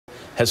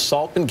has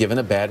salt been given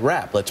a bad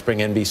rap? Let's bring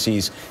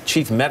NBC's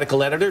chief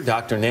medical editor,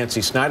 Dr.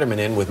 Nancy Snyderman,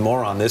 in with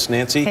more on this.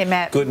 Nancy, hey,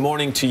 Matt. Good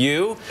morning to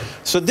you.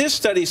 So this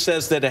study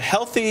says that a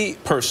healthy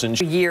person...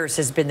 For years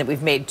has been that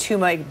we've made too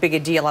big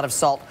a deal out of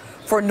salt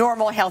for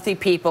normal, healthy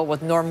people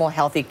with normal,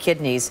 healthy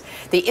kidneys.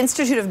 The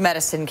Institute of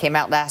Medicine came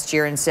out last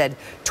year and said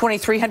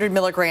 2,300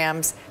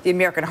 milligrams. The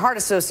American Heart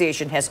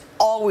Association has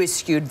always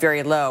skewed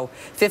very low,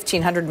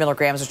 1,500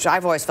 milligrams, which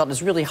I've always felt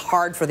is really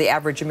hard for the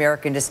average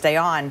American to stay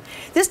on.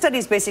 This study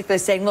is basically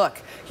saying,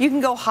 look, you can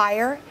go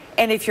higher,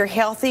 and if you're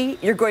healthy,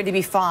 you're going to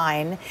be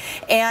fine.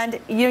 And,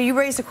 you know, you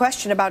raised a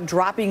question about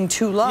dropping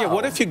too low. Yeah,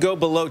 what if you go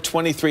below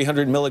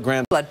 2,300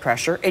 milligrams? Blood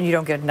pressure and you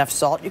don't get enough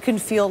salt, you can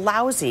feel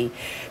lousy.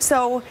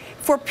 So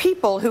for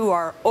people who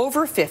are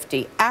over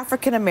 50,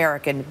 African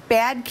American,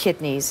 bad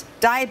kidneys,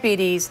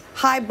 diabetes,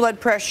 high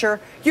blood pressure,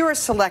 you're a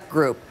select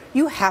group.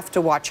 You have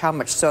to watch how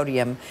much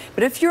sodium.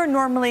 But if you're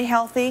normally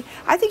healthy,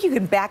 I think you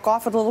can back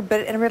off a little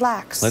bit and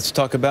relax. Let's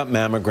talk about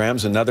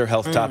mammograms, another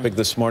health topic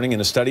this morning. In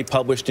a study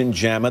published in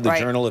JAMA, the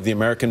Journal of the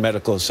American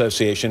Medical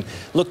Association,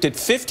 looked at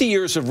 50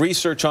 years of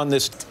research on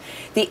this.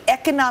 The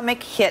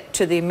economic hit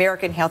to the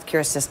American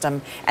healthcare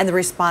system and the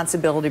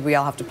responsibility we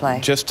all have to play.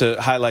 Just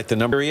to highlight the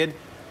number,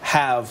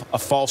 have a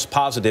false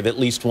positive at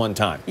least one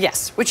time.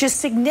 Yes, which is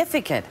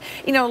significant.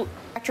 You know,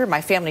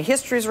 my family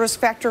history is a risk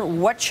factor.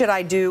 What should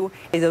I do?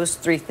 Those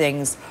three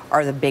things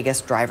are the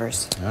biggest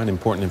drivers.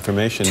 Important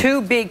information.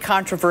 Two big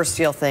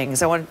controversial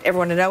things. I want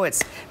everyone to know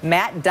it's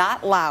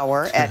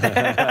Matt.Lauer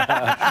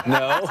at...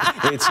 No,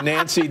 it's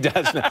Nancy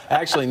does not.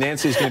 Actually,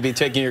 Nancy's going to be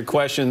taking your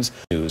questions.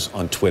 News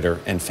on Twitter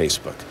and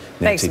Facebook.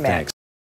 Nancy, Thanks, Matt. Thanks.